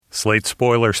Slate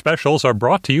Spoiler Specials are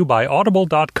brought to you by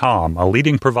Audible.com, a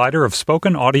leading provider of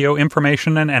spoken audio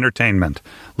information and entertainment.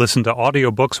 Listen to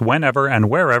audiobooks whenever and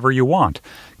wherever you want.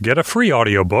 Get a free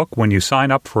audiobook when you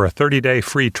sign up for a 30-day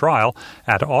free trial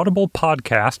at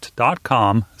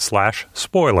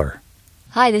audiblepodcast.com/spoiler.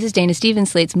 Hi, this is Dana Stevens,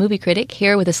 Slate's movie critic,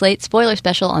 here with a Slate Spoiler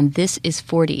Special on This Is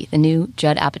 40, the new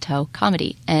Judd Apatow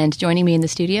comedy. And joining me in the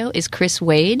studio is Chris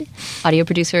Wade, audio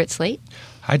producer at Slate.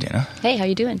 Hi, Dana. Hey, how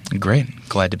you doing? Great.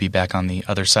 Glad to be back on the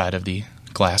other side of the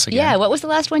glass again. Yeah, what was the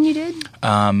last one you did?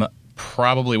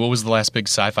 Probably, what was the last big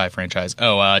sci-fi franchise?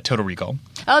 Total Recall.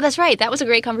 Oh, that's right. That was a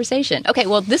great conversation. Okay,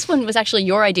 well, this one was actually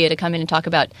your idea to come in and talk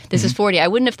about This Is 40. I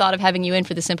wouldn't have thought of having you in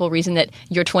for the simple reason that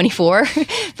you're 24.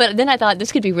 But then I thought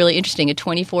this could be really interesting, a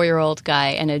 24-year-old guy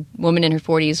and a woman in her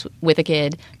 40s with a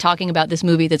kid talking about this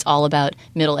movie that's all about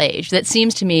middle age. That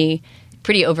seems to me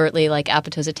pretty overtly like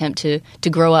Apatow's attempt to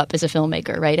grow up as a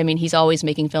filmmaker, right? I mean, he's always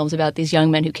making films about these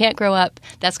young men who can't grow up.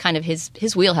 That's kind of his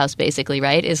wheelhouse, basically,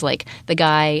 right? Is like the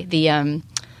guy, the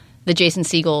Jason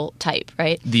Segel type,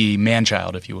 right? The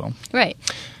man-child, if you will. Right.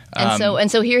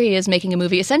 And so here he is making a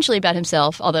movie essentially about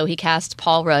himself, although he cast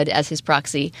Paul Rudd as his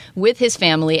proxy, with his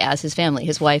family as his family.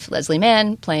 His wife, Leslie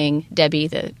Mann, playing Debbie,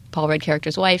 the Paul Rudd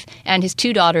character's wife, and his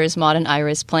two daughters, Maud and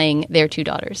Iris, playing their two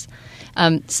daughters.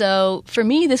 So for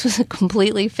me, this was a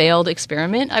completely failed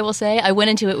experiment, I will say. I went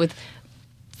into it with a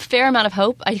fair amount of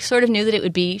hope. I sort of knew that it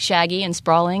would be shaggy and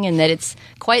sprawling and that it's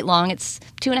quite long. It's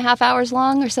 2.5 hours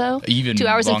long or so. Even 2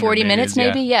 hours and 40 minutes,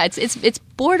 maybe. Yeah, it's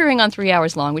bordering on 3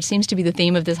 hours long, which seems to be the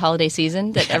theme of this holiday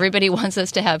season, that everybody wants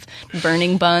us to have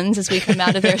burning buns as we come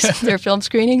out of their film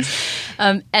screenings.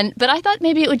 But I thought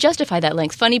maybe it would justify that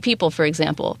length. Funny People, for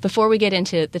example. Before we get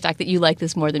into the fact that you like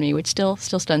this more than me, which still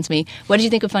stuns me, what did you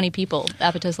think of Funny People,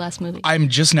 Apatow's last movie? I'm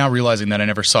just now realizing that I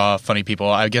never saw Funny People.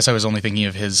 I guess I was only thinking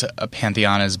of his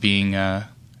pantheon as being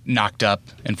Knocked Up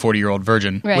and 40-Year-Old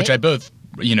Virgin, right, which I both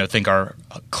think are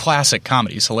classic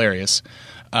comedies, hilarious.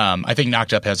 I think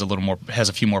Knocked Up has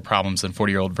a few more problems than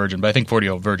 40-Year-Old Virgin, but I think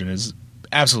 40-Year-Old Virgin is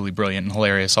absolutely brilliant and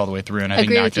hilarious all the way through, and I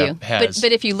think Knocked Up has.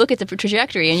 But if you look at the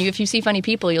trajectory, and if you see Funny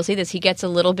People, you'll see this. He gets a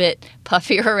little bit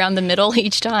puffier around the middle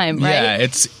each time,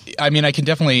 right? Yeah, I can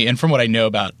definitely, and from what I know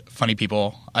about Funny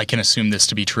People, I can assume this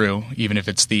to be true, even if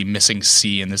it's the missing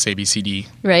C in this ABCD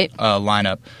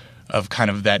lineup of kind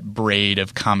of that braid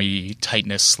of comedy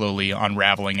tightness slowly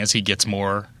unraveling as he gets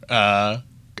more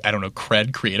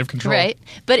creative control. Right.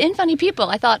 But in Funny People,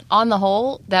 I thought on the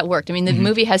whole that worked. I mean, the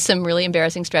movie has some really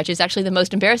embarrassing stretches. Actually, the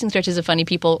most embarrassing stretches of Funny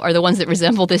People are the ones that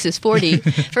resemble This Is 40.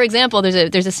 For example,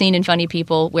 there's a scene in Funny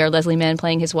People where Leslie Mann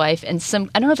playing his wife and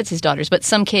I don't know if it's his daughters, but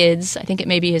some kids, I think it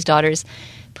may be his daughters,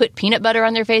 put peanut butter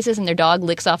on their faces and their dog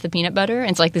licks off the peanut butter. And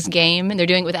it's like this game, and they're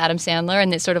doing it with Adam Sandler,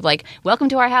 and it's sort of like, welcome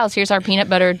to our house, here's our peanut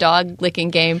butter dog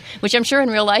licking game, which I'm sure in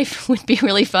real life would be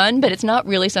really fun, but it's not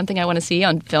really something I want to see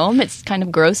on film. It's kind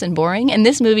of gross and boring. And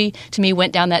this movie, to me,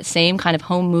 went down that same kind of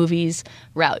home movies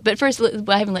route. But first,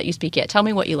 I haven't let you speak yet. Tell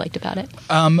me what you liked about it.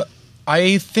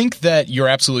 I think that you're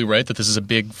absolutely right that this is a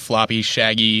big, floppy,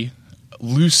 shaggy,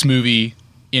 loose movie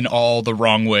in all the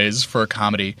wrong ways for a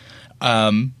comedy.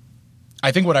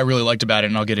 I think what I really liked about it,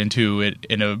 and I'll get into it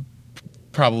in a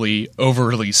probably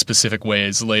overly specific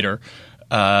ways later,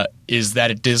 is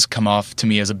that it does come off to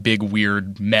me as a big,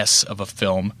 weird mess of a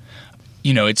film.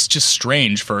 It's just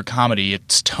strange for a comedy.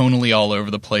 It's tonally all over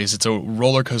the place. It's a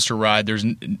roller coaster ride. There's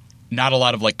not a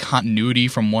lot of continuity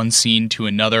from one scene to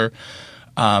another.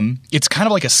 It's kind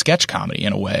of like a sketch comedy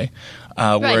in a way.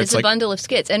 Right, it's a bundle of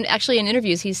skits. And actually in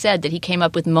interviews he said that he came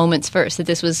up with moments first, that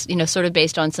this was sort of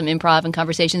based on some improv and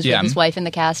conversations with his wife and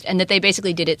the cast, and that they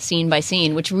basically did it scene by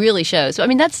scene, which really shows. So, I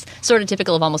mean, that's sort of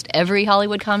typical of almost every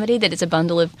Hollywood comedy, that it's a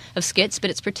bundle of skits, but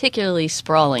it's particularly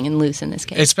sprawling and loose in this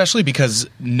case. Especially because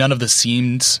none of the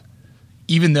scenes,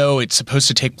 even though it's supposed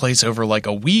to take place over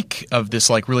a week of this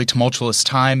really tumultuous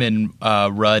time in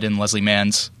Rudd and Leslie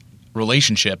Mann's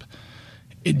relationship,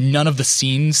 none of the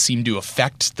scenes seem to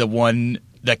affect the one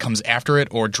that comes after it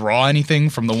or draw anything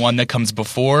from the one that comes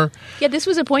before. Yeah, this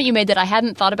was a point you made that I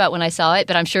hadn't thought about when I saw it,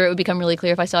 but I'm sure it would become really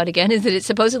clear if I saw it again, is that it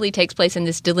supposedly takes place in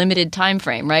this delimited time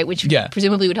frame, right? Which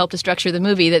presumably would help to structure the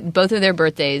movie, that both of their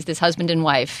birthdays, this husband and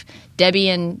wife, Debbie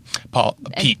and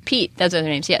Pete, those are their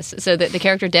names, yes. So the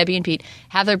character Debbie and Pete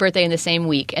have their birthday in the same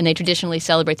week, and they traditionally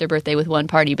celebrate their birthday with one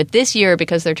party. But this year,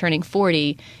 because they're turning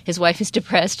 40, his wife is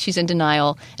depressed, she's in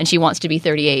denial, and she wants to be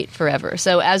 38 forever.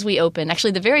 So as we open,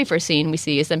 actually the very first scene we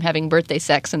see is them having birthday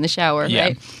sex in the shower,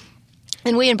 right?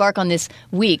 And we embark on this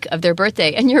week of their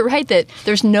birthday. And you're right that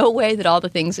there's no way that all the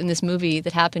things in this movie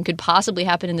that happen could possibly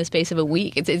happen in the space of a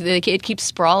week. It keeps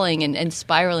sprawling and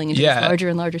spiraling into this larger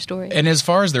and larger story. And as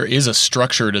far as there is a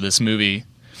structure to this movie,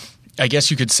 I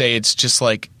guess you could say it's just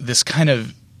like this kind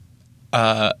of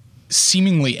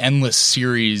seemingly endless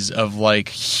series of like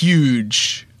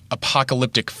huge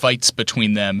apocalyptic fights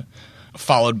between them,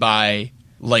 followed by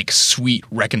like sweet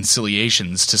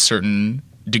reconciliations to certain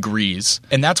degrees.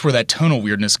 And that's where that tonal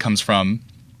weirdness comes from.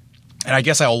 And I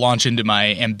guess I'll launch into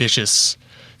my ambitious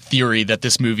theory that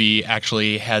this movie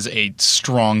actually has a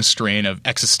strong strain of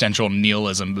existential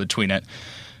nihilism between it.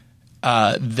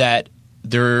 That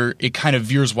it kind of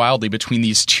veers wildly between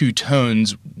these two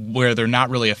tones where they're not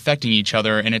really affecting each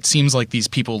other, and it seems like these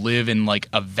people live in like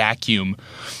a vacuum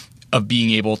of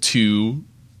being able to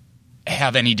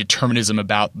have any determinism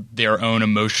about their own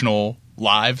emotional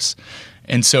lives.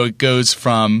 And so it goes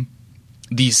from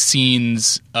these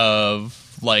scenes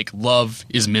of like love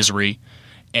is misery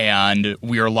and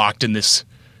we are locked in this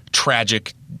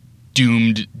tragic,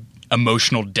 doomed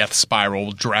emotional death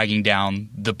spiral dragging down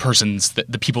the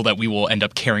people that we will end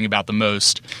up caring about the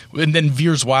most, and then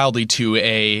veers wildly to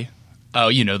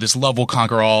this love will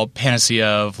conquer all panacea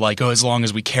of like, as long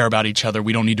as we care about each other,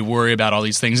 we don't need to worry about all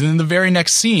these things. And then the very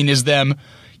next scene is them,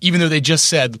 even though they just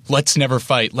said, let's never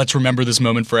fight, let's remember this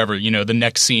moment forever. The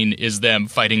next scene is them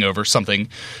fighting over something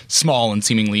small and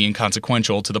seemingly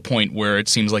inconsequential to the point where it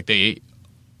seems like they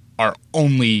are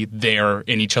only there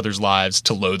in each other's lives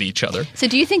to loathe each other. So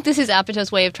do you think this is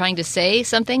Apatow's way of trying to say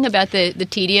something about the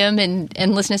tedium and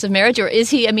endlessness of marriage? Or is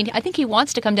he, I think he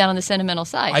wants to come down on the sentimental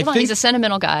side. He's a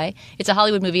sentimental guy. It's a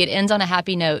Hollywood movie. It ends on a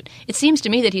happy note. It seems to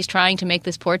me that he's trying to make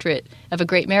this portrait of a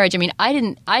great marriage.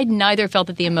 I neither felt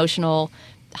that the emotional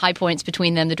high points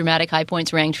between them, the dramatic high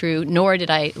points rang true, nor did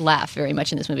I laugh very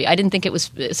much in this movie. I didn't think it was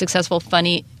successful,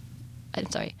 funny.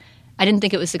 I didn't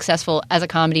think it was successful as a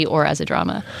comedy or as a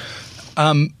drama.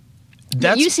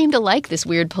 You seem to like this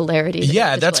weird polarity.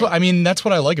 Yeah, that's what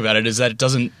I like about it, is that it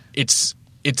doesn't.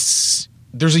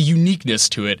 There's a uniqueness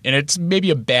to it, and it's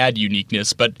maybe a bad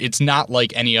uniqueness, but it's not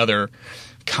like any other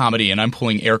comedy. And I'm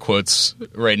pulling air quotes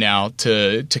right now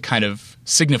to kind of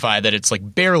signify that it's like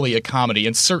barely a comedy,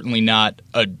 and certainly not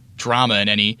a drama in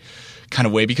any kind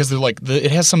of way, because they're like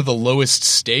it has some of the lowest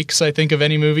stakes, I think, of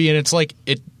any movie, and it's like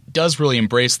it does really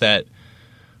embrace that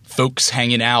folks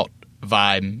hanging out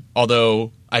vibe,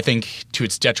 although I think to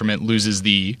its detriment loses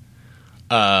the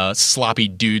sloppy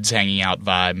dudes hanging out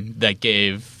vibe that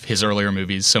gave his earlier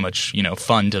movies so much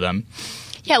fun to them.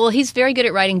 Yeah, well, he's very good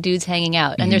at writing dudes hanging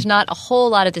out, and there's not a whole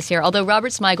lot of this here. Although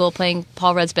Robert Smigel, playing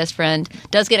Paul Rudd's best friend,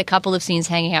 does get a couple of scenes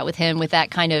hanging out with him with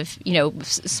that kind of,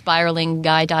 spiraling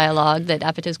guy dialogue that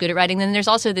Apatow's good at writing. Then there's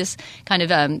also this kind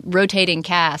of rotating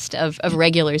cast of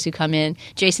regulars who come in.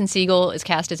 Jason Segel is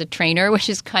cast as a trainer, which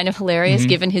is kind of hilarious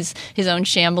given his own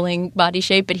shambling body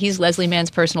shape, but he's Leslie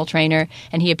Mann's personal trainer,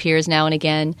 and he appears now and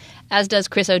again, as does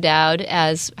Chris O'Dowd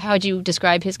as, how would you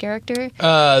describe his character?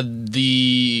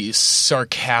 The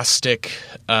sarcastic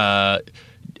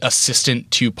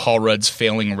assistant to Paul Rudd's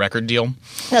failing record deal.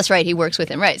 That's right. He works with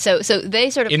him. Right. So they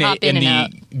sort of pop in and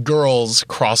out. In the Girls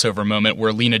crossover moment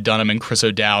where Lena Dunham and Chris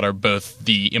O'Dowd are both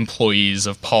the employees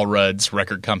of Paul Rudd's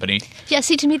record company. Yeah,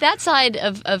 see, to me, that side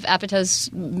of Apatow's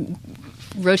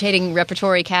rotating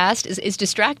repertory cast is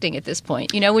distracting at this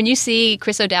point. When you see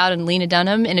Chris O'Dowd and Lena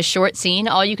Dunham in a short scene,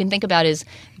 all you can think about is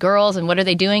girls and what are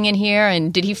they doing in here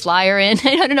and did he fly her in?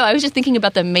 I don't know. I was just thinking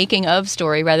about the making of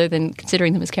story rather than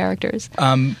considering them as characters.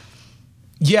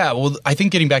 Yeah, well, I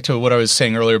think getting back to what I was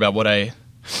saying earlier about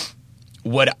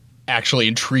what actually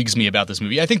intrigues me about this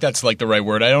movie, I think that's like the right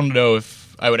word. I don't know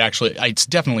if I would actually – it's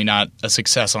definitely not a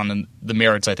success on the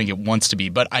merits I think it wants to be,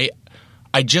 but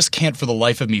I just can't for the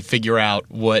life of me figure out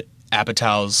what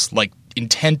Apatow's like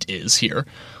intent is here,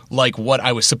 like what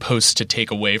I was supposed to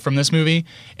take away from this movie,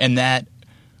 and that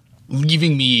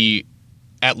leaving me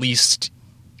at least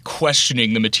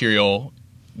questioning the material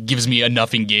gives me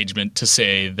enough engagement to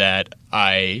say that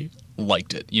I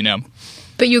liked it,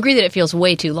 But you agree that it feels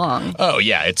way too long. Oh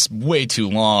yeah, it's way too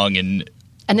long and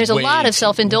there's a lot of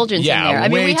self-indulgence in there.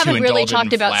 We haven't really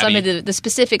talked about some of the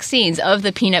specific scenes of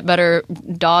the peanut butter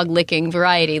dog-licking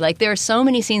variety. Like, there are so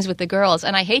many scenes with the girls,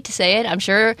 and I hate to say it, I'm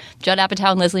sure Judd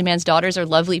Apatow and Leslie Mann's daughters are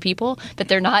lovely people, but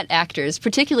they're not actors,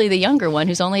 particularly the younger one,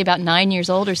 who's only about 9 years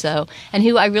old or so, and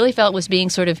who I really felt was being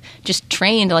sort of just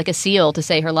trained like a seal to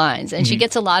say her lines. And she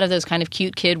gets a lot of those kind of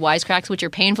cute kid wisecracks, which are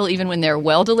painful even when they're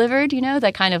well-delivered,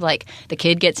 that kind of like the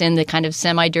kid gets in the kind of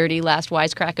semi-dirty last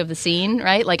wisecrack of the scene,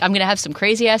 right? Like, I'm going to have some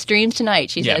crazy ass dreams tonight,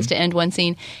 she says to end one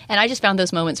scene. And I just found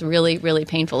those moments really, really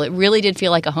painful. It really did feel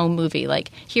like a home movie.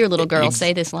 Like, here, little girl,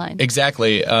 say this line.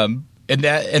 Exactly. And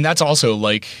that's also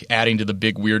like adding to the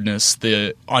big weirdness,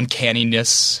 the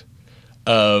uncanniness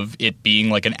of it being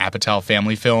like an Apatow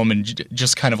family film, and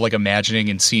just kind of like imagining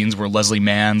in scenes where Leslie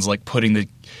Mann's like putting the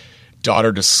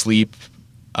daughter to sleep,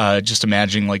 just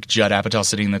imagining like Judd Apatow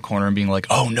sitting in the corner and being like,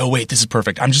 oh, no, wait, this is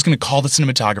perfect. I'm just going to call the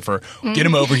cinematographer, get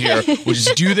him over here. We'll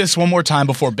just do this one more time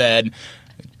before bed.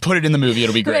 Put it in the movie.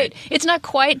 It'll be great. Right. It's not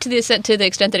quite to the extent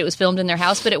that it was filmed in their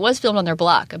house, but it was filmed on their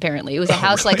block, apparently. It was a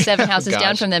house really? like 7 houses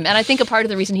down from them. And I think a part of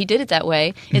the reason he did it that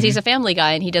way is he's a family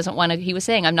guy and he doesn't want to – he was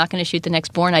saying, I'm not going to shoot the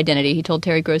next Bourne Identity. He told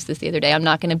Terry Gross this the other day. I'm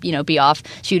not going to be off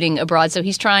shooting abroad. So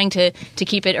he's trying to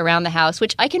keep it around the house,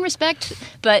 which I can respect,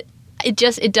 but – it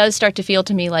does start to feel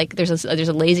to me like there's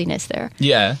a laziness there.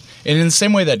 Yeah. And in the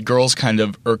same way that Girls kind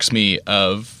of irks me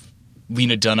of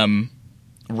Lena Dunham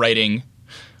writing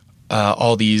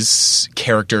all these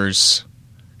characters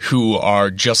who are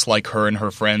just like her and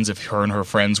her friends if her and her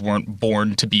friends weren't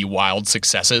born to be wild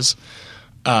successes.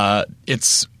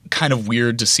 It's kind of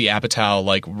weird to see Apatow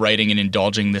like writing and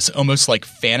indulging this almost like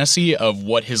fantasy of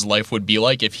what his life would be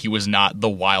like if he was not the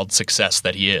wild success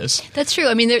that he is. That's true.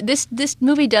 I mean, this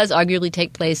movie does arguably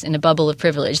take place in a bubble of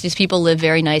privilege. These people live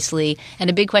very nicely, and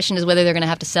a big question is whether they're going to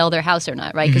have to sell their house or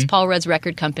not, right? Because Paul Rudd's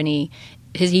record company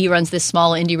he runs this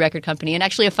small indie record company, and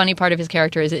actually a funny part of his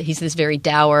character is that he's this very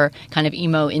dour kind of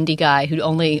emo indie guy who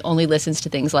only listens to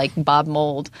things like Bob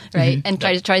Mould, right? And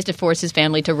tries to force his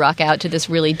family to rock out to this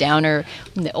really downer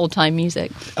old time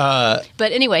music. But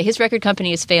anyway, his record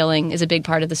company is failing is a big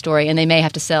part of the story, and they may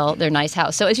have to sell their nice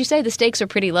house. So as you say, the stakes are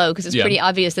pretty low because it's pretty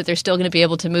obvious that they're still going to be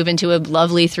able to move into a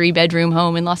lovely 3-bedroom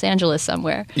home in Los Angeles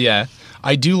somewhere. Yeah,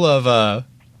 I do love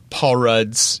Paul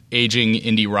Rudd's aging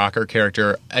indie rocker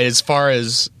character. As far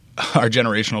as our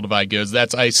generational divide goes,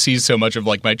 I see so much of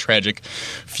like my tragic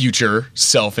future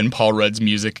self in Paul Rudd's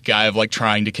music, guy of like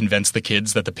trying to convince the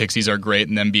kids that the Pixies are great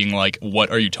and then being like, what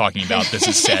are you talking about? This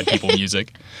is sad people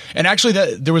music. And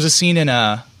actually there was a scene in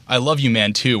I Love You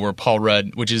Man 2 where Paul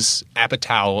Rudd, which is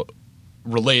Apatow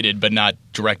related but not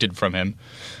directed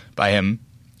by him,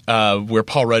 where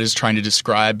Paul Rudd is trying to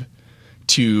describe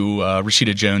to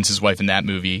Rashida Jones, his wife in that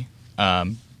movie,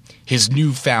 his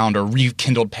newfound or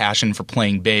rekindled passion for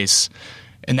playing bass.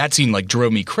 And that scene like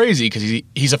drove me crazy because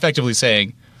he's effectively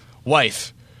saying,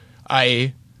 wife,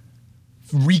 I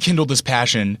rekindled this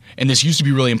passion and this used to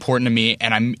be really important to me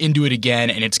and I'm into it again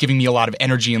and it's giving me a lot of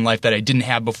energy in life that I didn't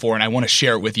have before and I want to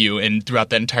share it with you. And throughout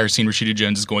that entire scene, Rashida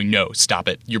Jones is going, no, stop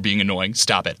it. You're being annoying.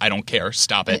 Stop it. I don't care.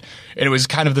 Stop it. And it was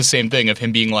kind of the same thing of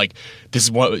him being like, this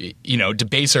is what,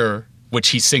 Debaser, which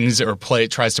he sings or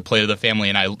tries to play to the family,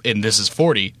 and This Is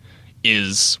 40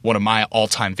 is one of my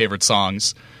all-time favorite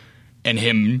songs. And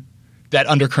him, that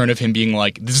undercurrent of him being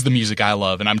like, this is the music I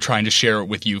love, and I'm trying to share it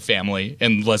with you, family,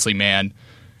 and Leslie Mann,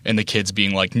 and the kids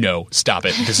being like, no, stop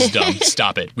it. This is dumb.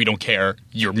 Stop it. We don't care.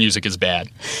 Your music is bad.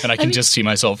 And I can just see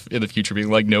myself in the future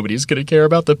being like, nobody's going to care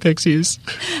about the Pixies.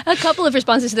 A couple of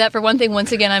responses to that. For one thing,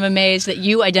 once again, I'm amazed that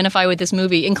you identify with this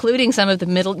movie, including some of the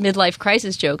midlife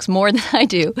crisis jokes, more than I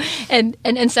do. And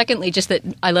secondly, just that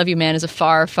I Love You Man is a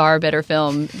far, far better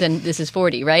film than This Is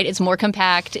 40, right? It's more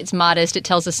compact, it's modest, it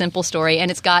tells a simple story, and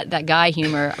it's got that guy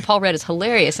humor. Paul Rudd is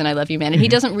hilarious in I Love You Man, and he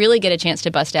doesn't really get a chance to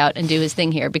bust out and do his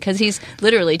thing here because he's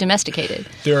literally domesticated.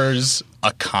 There's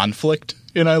a conflict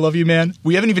in I Love You Man.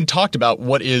 We haven't even talked about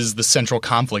what is the central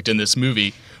conflict in this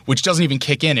movie, which doesn't even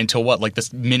kick in until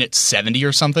this minute 70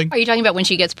 or something. Are you talking about when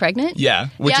she gets pregnant? Yeah.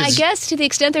 I guess to the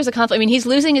extent there's a conflict. I mean, he's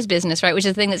losing his business, right, which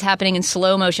is the thing that's happening in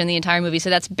slow motion the entire movie, so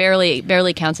that's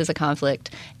barely counts as a conflict.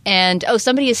 And,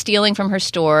 somebody is stealing from her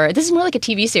store. This is more like a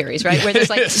TV series, right, where there's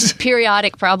like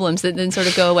periodic problems that then sort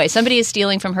of go away. Somebody is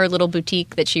stealing from her little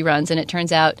boutique that she runs, and it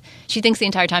turns out she thinks the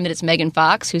entire time that it's Megan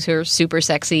Fox, who's her super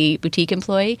sexy boutique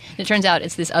employee. And it turns out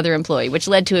it's this other employee, which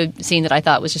led to a scene that I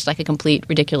thought was just like a complete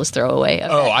ridiculous throwaway.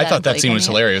 I thought that scene was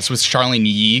hilarious. With Charlene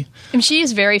Yee. And she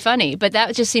is very funny, but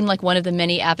that just seemed like one of the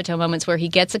many Apatow moments where he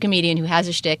gets a comedian who has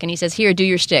a shtick, and he says, here, do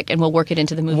your shtick, and we'll work it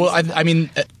into the movie. Well, I mean...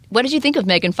 What did you think of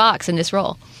Megan Fox in this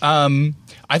role? I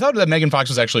thought that Megan Fox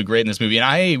was actually great in this movie, and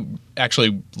I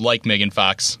actually like Megan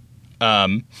Fox.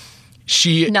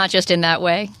 She not just in that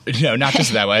way. No, not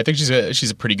just in that way. I think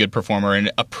she's a pretty good performer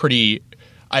and a pretty.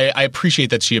 I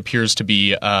appreciate that she appears to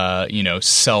be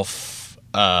self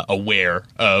aware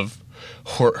of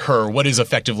her what is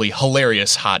effectively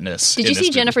hilarious hotness. Did you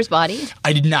see Jennifer's Body?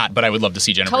 I did not, but I would love to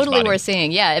see Jennifer's Body. Totally worth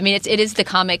seeing. Yeah, I mean it is the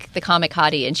comic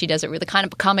hottie, and she does it really kind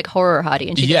of comic horror hottie,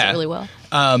 and she does it really well.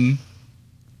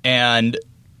 And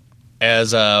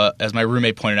as my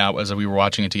roommate pointed out as we were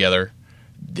watching it together,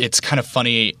 it's kind of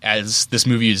funny as this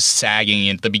movie is sagging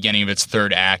at the beginning of its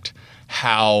third act,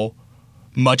 how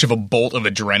much of a bolt of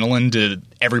adrenaline to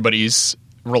everybody's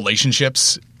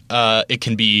relationships it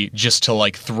can be just to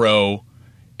like throw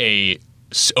a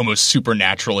almost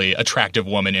supernaturally attractive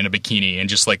woman in a bikini and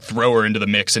just like throw her into the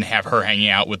mix and have her hanging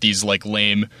out with these like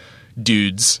lame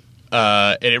dudes.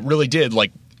 And it really did,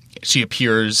 like, she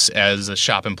appears as a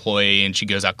shop employee and she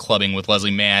goes out clubbing with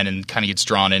Leslie Mann and kind of gets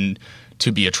drawn in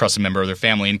to be a trusted member of their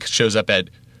family and shows up at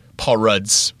Paul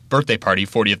Rudd's birthday party,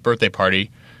 40th birthday party,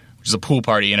 which is a pool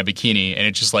party in a bikini. And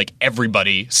it's just like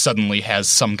everybody suddenly has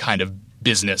some kind of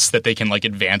business that they can like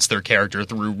advance their character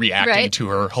through reacting to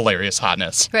her hilarious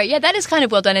hotness. Right. Yeah, that is kind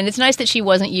of well done. And it's nice that she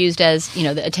wasn't used as, you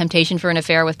know, a temptation for an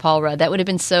affair with Paul Rudd. That would have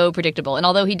been so predictable. And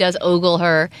although he does ogle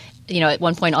her, you know, at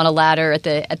one point on a ladder at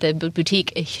the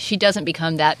boutique, she doesn't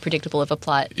become that predictable of a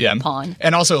plot pawn.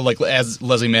 And also, like, as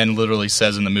Leslie Mann literally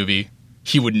says in the movie,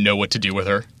 he wouldn't know what to do with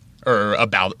her. Or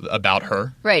about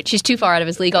her. Right. She's too far out of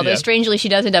his league. Although, strangely, she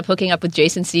does end up hooking up with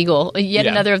Jason Segel. Yet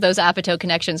another of those Apatow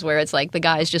connections where it's like the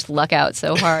guys just luck out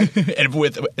so hard. And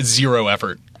with zero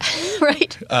effort.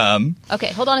 Right.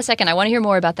 Okay, hold on a second. I want to hear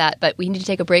more about that, but we need to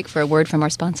take a break for a word from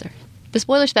our sponsor. The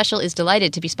Spoiler Special is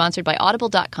delighted to be sponsored by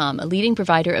Audible.com, a leading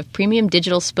provider of premium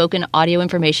digital spoken audio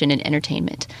information and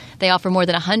entertainment. They offer more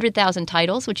than 100,000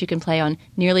 titles, which you can play on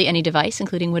nearly any device,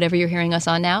 including whatever you're hearing us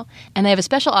on now. And they have a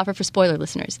special offer for spoiler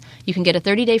listeners. You can get a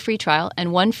 30-day free trial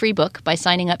and one free book by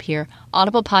signing up here,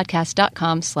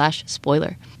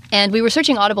 audiblepodcast.com/spoiler. And we were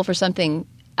searching Audible for something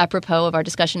apropos of our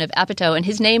discussion of Apatow, and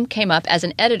his name came up as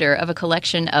an editor of a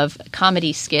collection of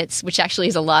comedy skits, which actually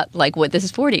is a lot like what This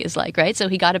Is 40 is like, right? So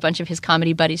he got a bunch of his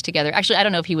comedy buddies together. Actually, I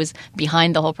don't know if he was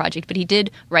behind the whole project, but he did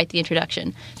write the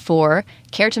introduction for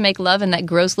Care to Make Love in That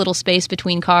Gross Little Space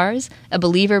Between Cars, a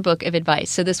Believer book of advice.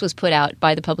 So this was put out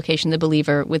by the publication The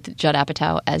Believer with Judd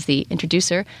Apatow as the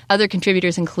introducer. Other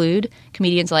contributors include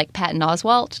comedians like Patton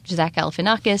Oswalt, Zach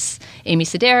Galifianakis, Amy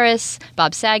Sedaris,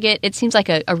 Bob Saget. It seems like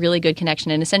a really good connection,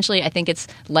 and essentially I think it's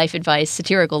life advice,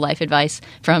 satirical life advice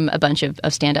from a bunch of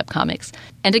stand-up comics.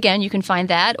 And again, you can find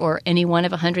that or any one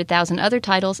of 100,000 other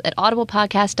titles at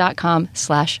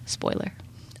audiblepodcast.com/spoiler.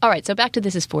 All right, so back to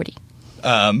This Is 40.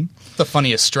 The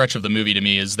funniest stretch of the movie to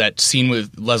me is that scene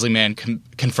with Leslie Mann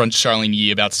confronts Charlene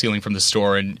Yee about stealing from the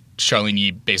store, and Charlene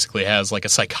Yee basically has like a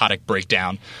psychotic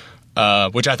breakdown,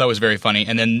 which I thought was very funny.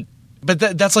 And then, but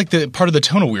that's like the part of the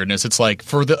tonal weirdness. It's like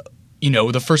for the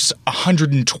first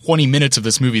 120 minutes of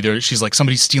this movie, she's like,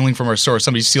 somebody's stealing from our store,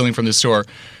 somebody's stealing from the store.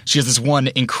 She has this one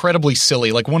incredibly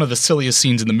silly, like one of the silliest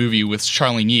scenes in the movie with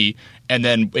Charlene Yee, and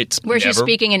then it's where she's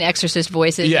speaking in exorcist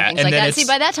voices and things like that. See,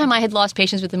 by that time I had lost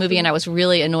patience with the movie and I was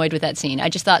really annoyed with that scene. I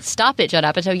just thought, stop it, Judd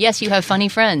Apatow. Yes, you have funny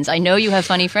friends. I know you have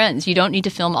funny friends. You don't need to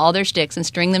film all their shticks and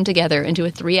string them together into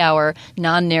a 3-hour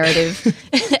non-narrative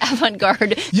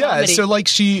avant-garde comedy. So like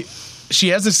she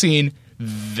has a scene.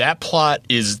 That plot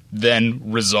is then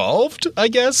resolved, I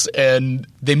guess, and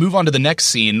they move on to the next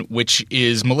scene, which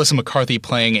is Melissa McCarthy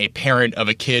playing a parent of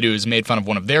a kid who has made fun of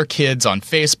one of their kids on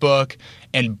Facebook,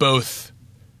 and both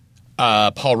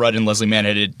Paul Rudd and Leslie Mann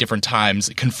at different times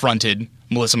confronted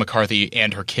Melissa McCarthy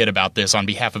and her kid about this on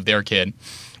behalf of their kid.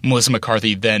 Melissa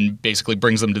McCarthy then basically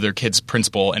brings them to their kid's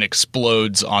principal and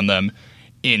explodes on them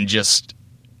in just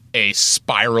a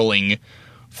spiraling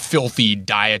filthy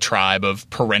diatribe of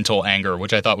parental anger,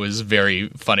 which I thought was very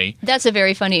funny. That's a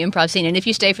very funny improv scene. And if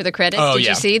you stay for the credits,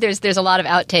 you see? There's a lot of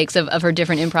outtakes of her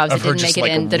different improvs that didn't make it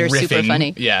in that are super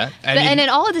funny. Yeah. And then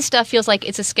all of this stuff feels like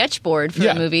it's a sketchboard for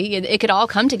a movie. It could all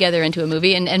come together into a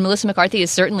movie. And Melissa McCarthy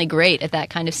is certainly great at that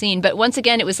kind of scene. But once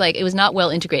again, it was not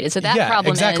well integrated. So that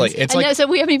problem ends. So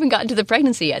we haven't even gotten to the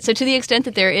pregnancy yet. So to the extent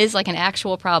that there is like an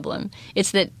actual problem,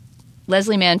 it's that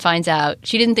Leslie Mann finds out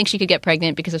she didn't think she could get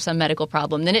pregnant because of some medical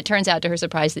problem. Then it turns out to her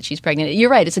surprise that she's pregnant. You're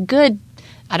right. It's a good,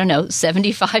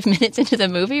 75 minutes into the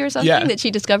movie or something that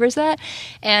she discovers that.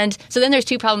 And so then there's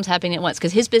two problems happening at once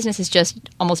because his business has just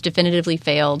almost definitively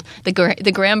failed.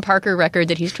 The Graham Parker record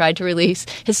that he's tried to release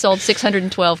has sold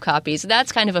 612 copies.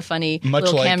 That's kind of a funny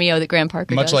little cameo that Graham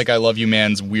Parker does. Much like I Love You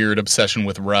Man's weird obsession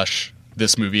with Rush.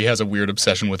 This movie has a weird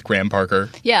obsession with Graham Parker.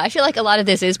 Yeah, I feel like a lot of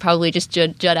this is probably just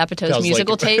Judd Apatow's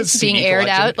musical taste being aired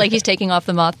out, like he's taking off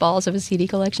the mothballs of his CD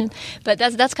collection. But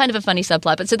that's kind of a funny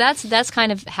subplot. But so that's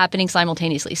kind of happening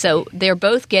simultaneously. So they're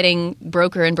both getting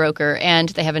broker, and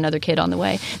they have another kid on the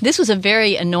way. This was a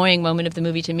very annoying moment of the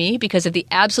movie to me because of the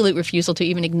absolute refusal to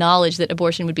even acknowledge that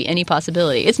abortion would be any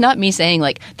possibility. It's not me saying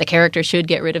like the character should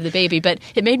get rid of the baby, but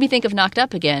it made me think of Knocked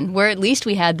Up Again, where at least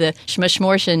we had the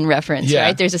Schmortion reference,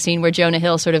 right? There's a scene where Jonah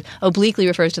Hill sort of obliquely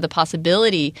refers to the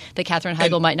possibility that Katherine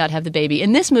Heigl might not have the baby.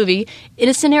 In this movie, in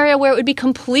a scenario where it would be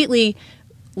completely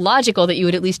logical that you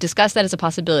would at least discuss that as a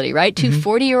possibility, right? Two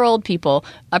 40-year-old people,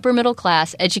 upper middle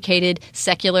class, educated,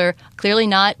 secular, clearly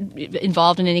not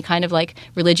involved in any kind of like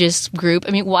religious group.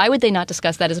 I mean, why would they not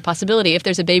discuss that as a possibility if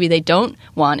there's a baby they don't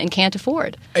want and can't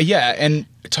afford? And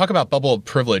talk about bubble of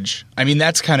privilege. I mean,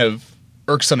 that's kind of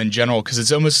irksome in general because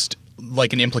it's almost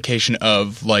like an implication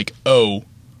of like,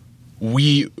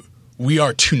 we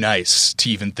are too nice to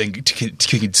even think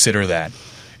to consider that.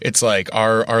 It's like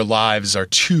our lives are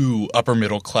too upper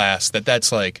middle class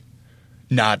that's like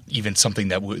not even something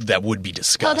that would be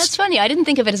discussed. Oh, that's funny. I didn't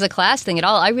think of it as a class thing at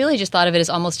all. I really just thought of it as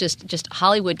almost just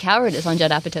Hollywood cowardice on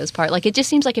Judd Apatow's part. Like, it just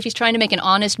seems like if he's trying to make an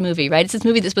honest movie, right? It's this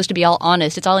movie that's supposed to be all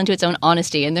honest. It's all into its own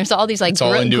honesty, and there's all these like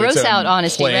gross out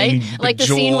honesty, right? Like the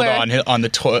scene where on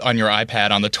your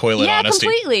iPad on the toilet. Yeah, honesty.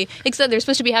 Completely. Except they're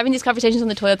supposed to be having these conversations on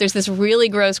the toilet. There's this really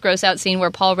gross out scene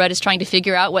where Paul Rudd is trying to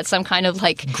figure out what some kind of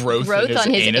like growth on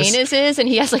his anus is, and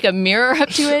he has like a mirror up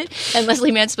to it, and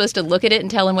Leslie Mann's supposed to look at it and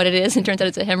tell him what it is, and turns out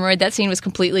it's a hemorrhoid. That scene was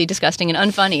completely disgusting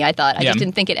and unfunny, I thought. I just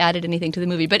didn't think it added anything to the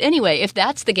movie. But anyway, if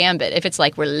that's the gambit, if it's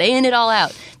like we're laying it all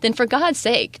out, then for God's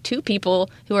sake, two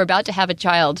people who are about to have a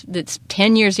child that's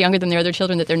 10 years younger than their other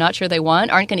children that they're not sure they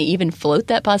want aren't going to even float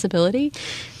that possibility?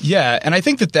 Yeah, and I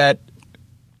think that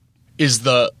is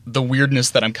the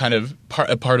weirdness that I'm kind of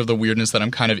part of the weirdness that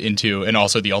I'm kind of into, and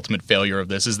also the ultimate failure of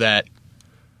this is that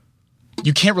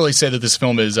you can't really say that this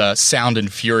film is sound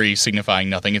and fury signifying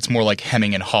nothing. It's more like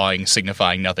hemming and hawing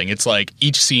signifying nothing. It's like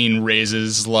each scene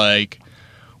raises like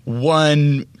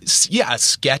a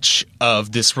sketch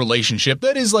of this relationship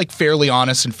that is like fairly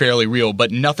honest and fairly real, but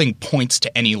nothing points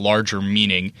to any larger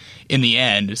meaning in the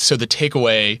end. So the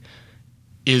takeaway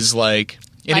is like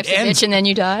life's a bitch and then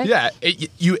you die. Yeah,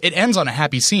 it ends on a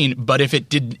happy scene, but if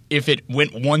it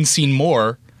went one scene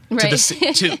more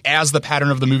to as the pattern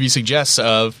of the movie suggests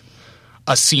of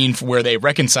a scene where they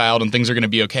reconciled and things are going to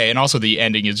be okay, and also the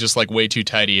ending is just like way too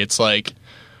tidy. It's like,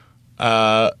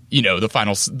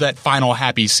 that final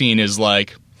happy scene is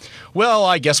like, well,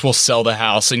 I guess we'll sell the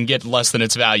house and get less than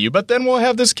its value, but then we'll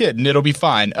have this kid and it'll be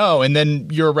fine. Oh, and then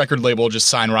your record label will just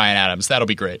sign Ryan Adams. That'll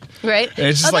be great. Right. And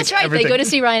it's just that's right. Everything. They go to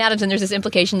see Ryan Adams and there's this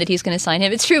implication that he's going to sign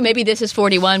him. It's true. Maybe This Is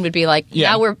 41 would be like,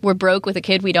 now we're broke with a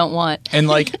kid we don't want. And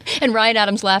like, and Ryan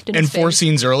Adams laughed in his face. And 4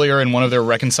 scenes earlier in one of their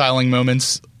reconciling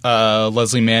moments,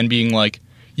 Leslie Mann being like,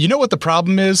 you know what the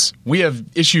problem is? We have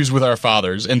issues with our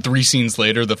fathers. And 3 scenes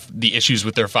later, the issues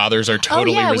with their fathers are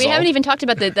totally resolved. We haven't even talked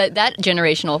about that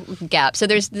generational gap. So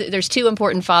there's 2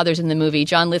 important fathers in the movie.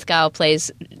 John Lithgow plays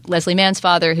Leslie Mann's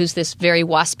father, who's this very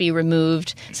waspy,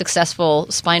 removed, successful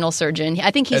spinal surgeon.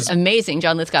 I think he's amazing,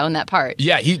 John Lithgow, in that part.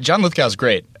 Yeah, John Lithgow's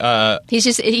great.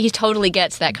 He totally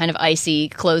gets that kind of icy,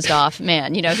 closed-off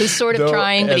man, who's sort of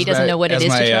trying, but he doesn't know what it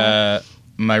is to try.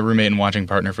 My roommate and watching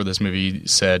partner for this movie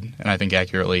said, and I think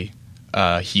accurately,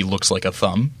 he looks like a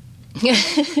thumb.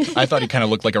 I thought he kind of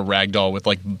looked like a rag doll with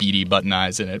like beady button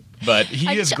eyes in it, but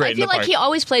he is great in the part. I feel like he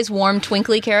always plays warm,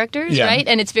 twinkly characters, right?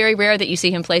 And it's very rare that you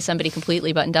see him play somebody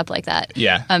completely buttoned up like that.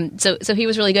 Yeah. So he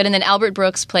was really good. And then Albert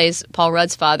Brooks plays Paul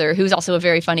Rudd's father, who's also a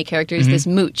very funny character. He's this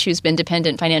mooch who's been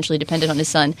financially dependent on his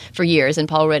son for years, and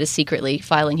Paul Rudd is secretly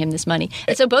filing him this money.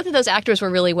 And so both of those actors were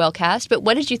really well cast. But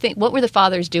what did you think? What were the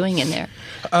fathers doing in there?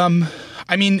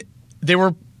 I mean, they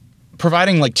were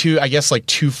providing like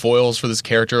two foils for this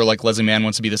character. Like Leslie Mann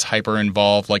wants to be this hyper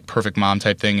involved, like perfect mom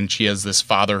type thing, and she has this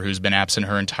father who's been absent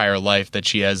her entire life. That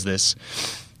she has this,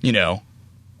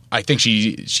 I think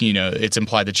she it's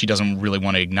implied that she doesn't really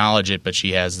want to acknowledge it, but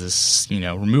she has this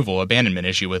abandonment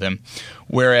issue with him.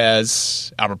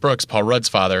 Whereas Albert Brooks, Paul Rudd's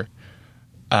father,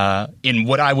 in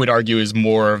what I would argue is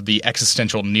more of the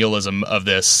existential nihilism of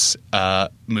this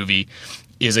movie,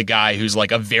 is a guy who's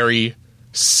like a very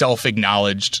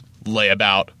self-acknowledged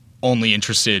layabout, only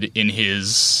interested in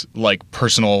his like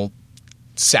personal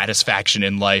satisfaction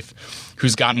in life,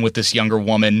 who's gotten with this younger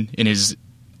woman in his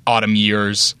autumn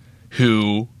years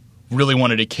who really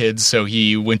wanted a kid, so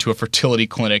he went to a fertility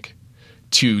clinic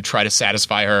to try to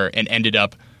satisfy her and ended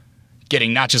up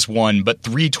getting not just 1 but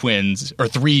 3 twins, or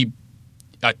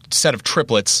a set of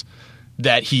triplets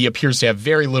that he appears to have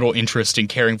very little interest in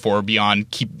caring for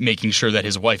beyond keep making sure that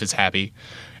his wife is happy.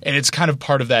 And it's kind of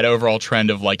part of that overall trend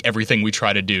of like everything we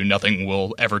try to do, nothing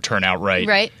will ever turn out right.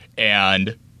 Right.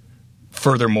 And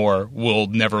furthermore, we'll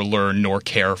never learn nor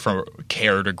care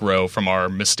to grow from our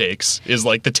mistakes is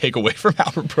like the takeaway from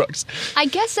Albert Brooks. I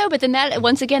guess so, but then that,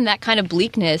 once again, that kind of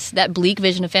bleakness, that bleak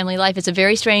vision of family life, is a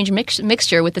very strange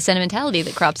mixture with the sentimentality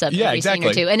that crops up every scene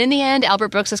or two. And in the end, Albert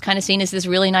Brooks is kind of seen as this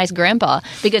really nice grandpa,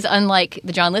 because unlike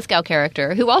the John Lithgow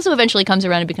character, who also eventually comes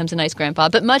around and becomes a nice grandpa,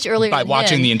 but much earlier by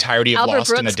watching him, the entirety of Albert Lost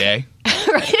Brooks, in a day.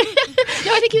 Right.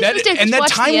 No, I think he was supposed to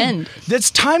watch the end. That's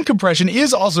time compression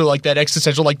is also like that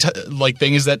existential like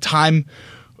thing, is that time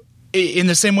in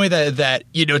the same way that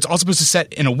it's all supposed to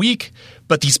set in a week,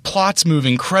 but these plots move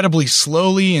incredibly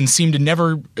slowly and seem to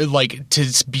never like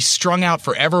to be strung out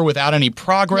forever without any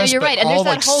progress. No, you're right. And there's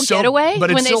that whole getaway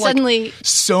but when they suddenly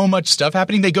so much stuff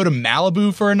happening. They go to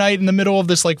Malibu for a night in the middle of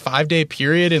this like 5-day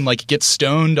period and like get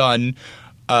stoned on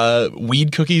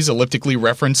weed cookies elliptically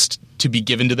referenced to be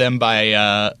given to them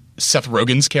by Seth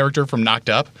Rogen's character from Knocked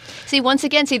Up. Once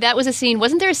again, that was a scene.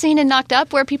 Wasn't there a scene in Knocked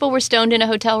Up where people were stoned in a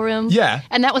hotel room? Yeah.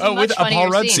 And that was a much funnier Paul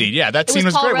Rudd scene. Yeah, that scene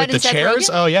was Paul great Rudd with the and chairs.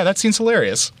 Seth Rogen? Oh, yeah, that scene's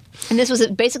hilarious. And this was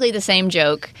basically the same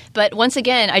joke. But once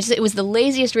again, it was the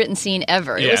laziest written scene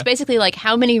ever. Yeah. It was basically like,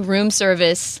 how many room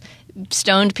service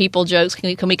stoned people jokes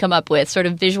can we come up with, sort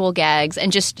of visual gags, and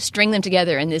just string them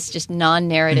together in this just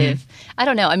non-narrative. Mm-hmm. I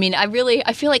don't know. I mean, I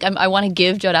feel like I want to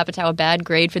give Judd Apatow a bad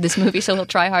grade for this movie, so he'll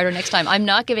try harder next time. I'm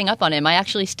not giving up on him. I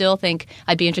actually still think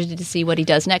I'd be interested to see what he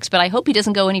does next, but I hope he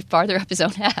doesn't go any farther up his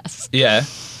own ass. Yeah.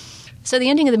 So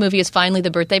the ending of the movie is finally the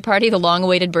birthday party, the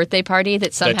long-awaited birthday party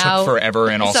that somehow... That took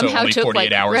forever and also only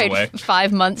 48 hours away.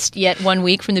 5 months, yet 1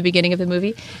 week from the beginning of the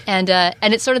movie. And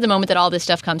it's sort of the moment that all this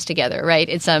stuff comes together, right?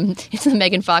 It's the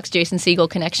Megan Fox, Jason Segel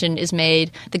connection is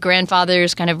made. The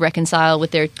grandfathers kind of reconcile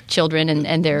with their children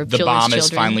and their children's children. The bomb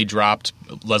is finally dropped.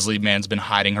 Leslie Mann's been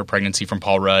hiding her pregnancy from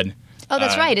Paul Rudd. Oh,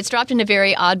 that's right. It's dropped in a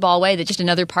very oddball way that just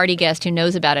another party guest who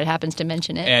knows about it happens to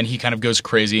mention it. And he kind of goes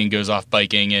crazy and goes off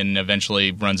biking and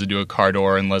eventually runs into a car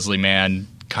door, and Leslie Mann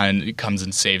kind of comes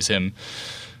and saves him.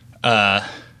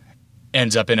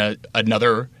 Ends up in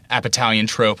another Apatowian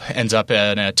trope, ends up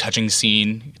in a touching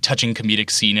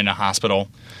comedic scene in a hospital,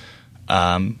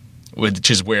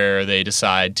 which is where they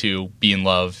decide to be in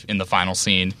love in the final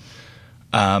scene.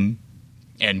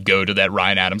 And go to that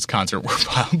Ryan Adams concert where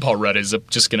Paul Rudd is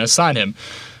just going to sign him.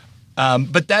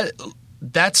 But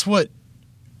that's what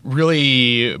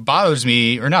really interests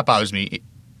me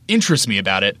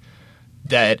about it,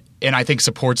 and I think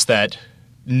supports that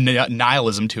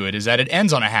nihilism to it, is that it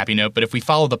ends on a happy note, but if we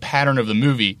follow the pattern of the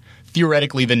movie,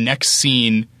 theoretically the next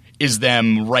scene is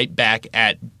them right back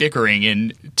at bickering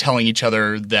and telling each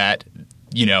other that,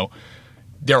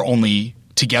 they're only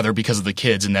together because of the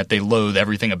kids and that they loathe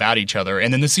everything about each other.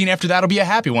 And then the scene after that will be a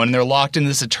happy one, and they're locked in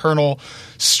this eternal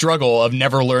struggle of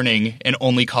never learning and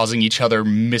only causing each other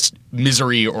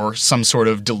misery or some sort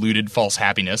of deluded false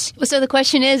happiness. So the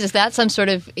question is that some sort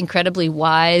of incredibly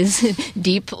wise,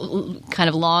 deep, kind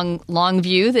of long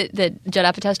view that Judd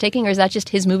Apatow's taking, or is that just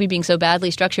his movie being so badly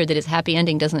structured that his happy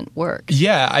ending doesn't work?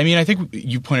 Yeah, I mean, I think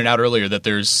you pointed out earlier that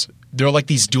there are like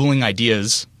these dueling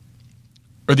ideas,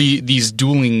 or these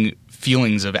dueling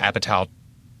feelings of Apatow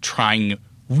trying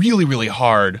really, really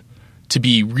hard to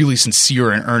be really sincere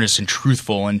and earnest and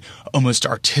truthful and almost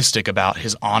artistic about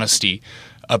his honesty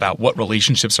about what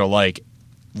relationships are like,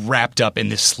 wrapped up in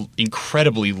this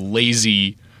incredibly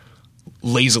lazily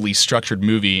structured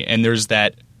movie. And there's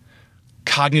that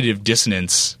cognitive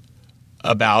dissonance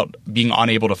about being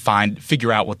unable to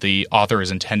figure out what the author is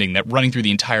intending, that running through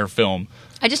the entire film.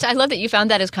 I love that you found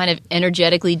that as kind of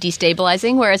energetically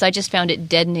destabilizing, whereas I just found it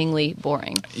deadeningly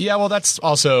boring. Yeah, well, that's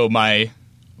also my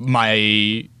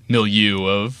milieu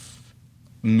of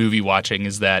movie watching,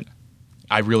 is that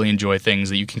I really enjoy things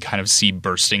that you can kind of see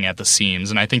bursting at the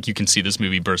seams, and I think you can see this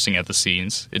movie bursting at the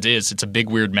seams. It's a big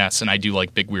weird mess, and I do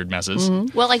like big weird messes.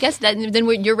 Mm-hmm. Well, I guess then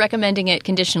you're recommending it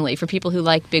conditionally for people who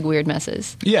like big weird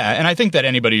messes. Yeah, and I think that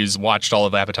anybody who's watched all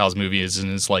of Apatow's movies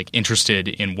and is like interested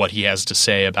in what he has to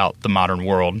say about the modern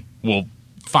world will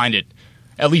find it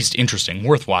at least interesting,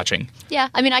 worth watching. Yeah,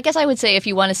 I mean, I guess I would say if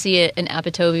you want to see an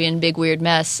Apatovian big weird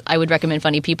mess, I would recommend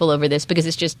Funny People over this, because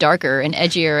it's just darker and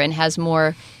edgier and has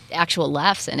more actual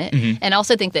laughs in it. Mm-hmm. And I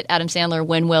also think that Adam Sandler,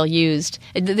 when well used,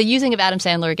 the using of Adam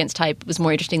Sandler against type was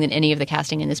more interesting than any of the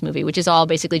casting in this movie, which is all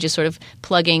basically just sort of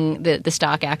plugging the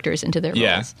stock actors into their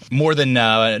roles. More than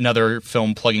another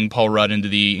film plugging Paul Rudd into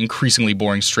the increasingly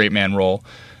boring straight man role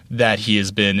that he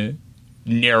has been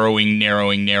narrowing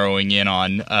in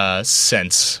on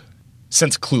since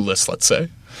Clueless, let's say.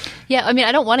 Yeah, I mean,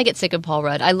 I don't want to get sick of Paul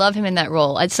Rudd. I love him in that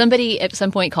role. Somebody at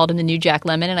some point called him the new Jack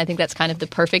Lemmon, and I think that's kind of the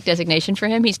perfect designation for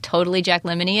him. He's totally Jack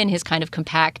Lemmon-y in his kind of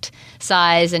compact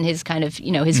size and his kind of,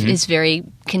 his very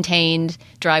contained,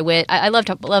 dry wit. I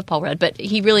love Paul Rudd, but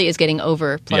he really is getting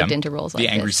plugged into roles like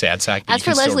this. The angry sad sack. As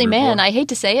for Leslie Mann, I hate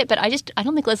to say it, but I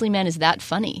don't think Leslie Mann is that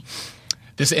funny.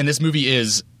 This movie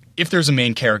is, if there's a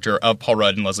main character of Paul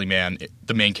Rudd and Leslie Mann,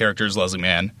 the main character is Leslie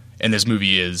Mann, and this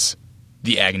movie is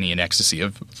the agony and ecstasy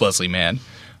of Leslie Mann,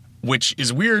 which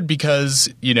is weird because,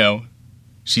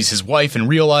 she's his wife in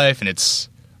real life and it's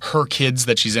her kids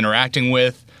that she's interacting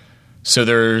with. So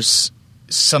there's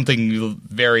something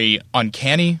very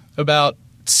uncanny about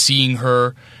seeing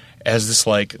her as this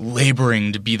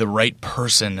laboring to be the right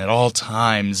person at all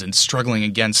times and struggling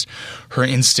against her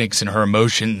instincts and her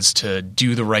emotions to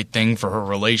do the right thing for her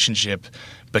relationship,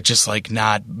 but just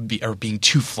being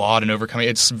too flawed and overcoming.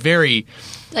 It's very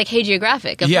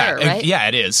hagiographic of her, right? Yeah,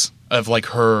 it is, of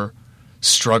her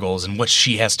struggles and what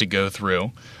she has to go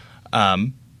through.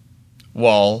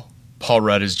 while Paul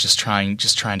Rudd is just trying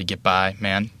to get by,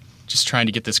 man. Just trying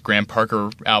to get this Graham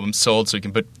Parker album sold so he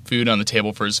can put food on the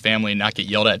table for his family and not get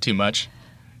yelled at too much.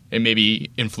 And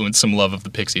maybe influence some love of the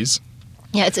Pixies.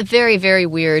 Yeah, it's a very, very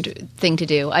weird thing to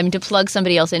do. I mean, to plug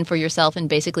somebody else in for yourself and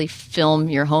basically film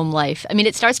your home life. I mean,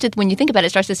 when you think about it,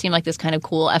 it starts to seem like this kind of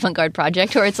cool avant-garde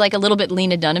project, or it's like a little bit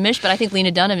Lena Dunham-ish, but I think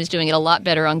Lena Dunham is doing it a lot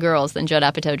better on girls than Judd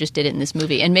Apatow just did it in this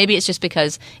movie. And maybe it's just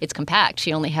because it's compact.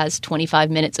 She only has 25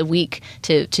 minutes a week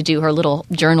to do her little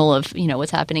journal of,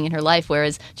 what's happening in her life,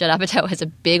 whereas Judd Apatow has a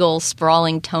big old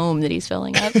sprawling tome that he's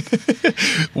filling up.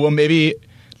 Well, maybe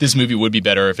this movie would be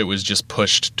better if it was just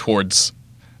pushed towards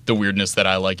the weirdness that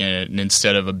I like in it, and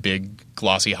instead of a big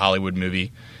glossy Hollywood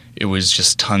movie, it was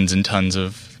just tons and tons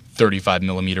of 35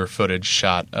 millimeter footage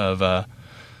shot of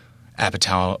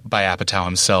Apatow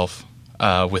himself,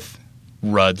 with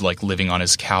Rudd like living on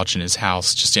his couch in his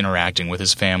house, just interacting with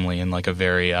his family in like a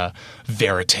very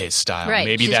verite style. Right.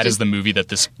 Maybe that is the movie that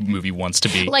this movie wants to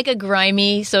be. Like a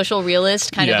grimy social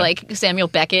realist, kind of like Samuel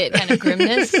Beckett kind of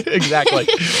grimness. Exactly.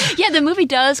 Yeah, the movie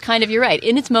does kind of, you're right.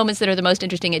 In its moments that are the most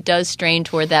interesting, it does strain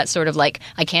toward that sort of like,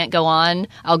 I can't go on,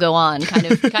 I'll go on kind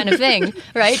of thing,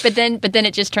 right? But then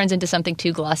it just turns into something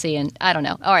too glossy, and I don't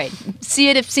know. All right, see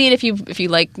it if you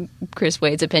like Chris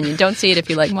Wade's opinion. Don't see it if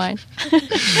you like mine.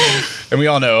 And we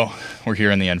all know we're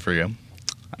here in the end for you.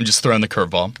 I'm just throwing the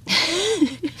curveball.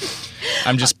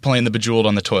 I'm just playing the Bejeweled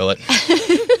on the toilet.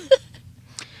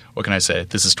 What can I say?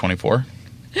 This is 24.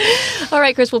 All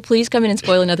right, Chris, well, please come in and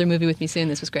spoil another movie with me soon.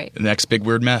 This was great. The next big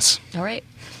weird mess. All right.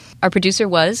 Our producer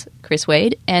was Chris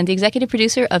Wade, and the executive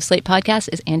producer of Slate Podcast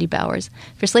is Andy Bowers.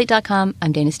 For Slate.com,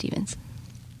 I'm Dana Stevens.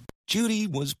 Judy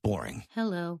was boring.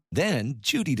 Hello. Then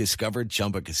Judy discovered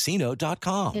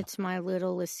ChumbaCasino.com. It's my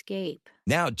little escape.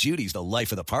 Now Judy's the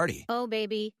life of the party. Oh,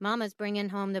 baby, mama's bringing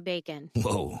home the bacon.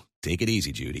 Whoa, take it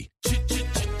easy, Judy.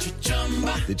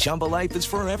 The Chumba life is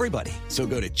for everybody. So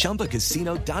go to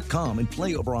ChumbaCasino.com and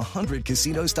play over 100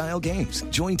 casino-style games.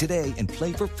 Join today and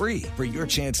play for free for your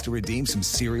chance to redeem some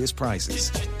serious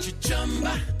prizes.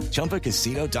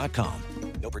 ChumbaCasino.com.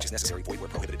 No purchase necessary. Void where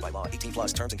prohibited by law.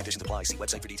 18+ terms and conditions apply. See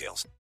website for details.